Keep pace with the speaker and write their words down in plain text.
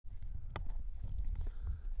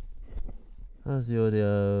How's the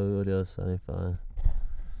audio? Audio's sounding fine.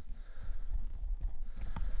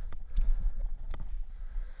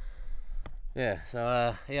 Yeah,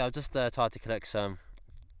 so yeah, I just tried to collect some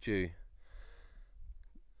dew.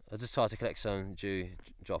 I just tried to collect some dew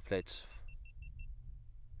droplets.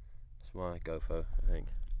 It's my GoPro, I think.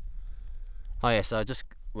 Oh yeah, so I just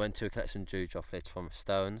went to collect some dew droplets from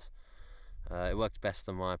stones. It worked best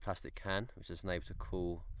on my plastic can, which is able to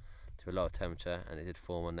cool to a lower temperature, and it did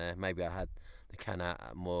form on there. Maybe I had the can out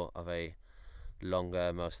at more of a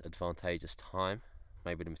longer, most advantageous time.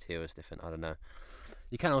 Maybe the material is different, I don't know.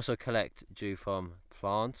 You can also collect dew from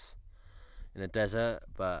plants in the desert,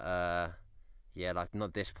 but yeah, like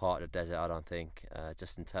not this part of the desert, I don't think.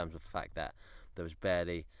 Just in terms of the fact that there was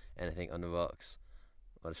barely anything on the rocks.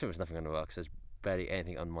 Well, there's pretty much nothing on the rocks. There's barely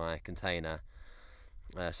anything on my container.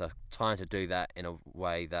 So trying to do that in a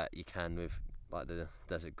way that you can with like the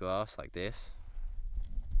desert grass, like this,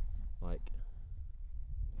 like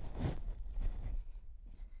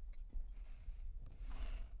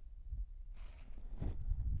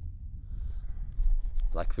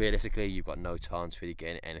realistically, you've got no chance really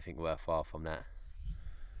getting anything worthwhile from that.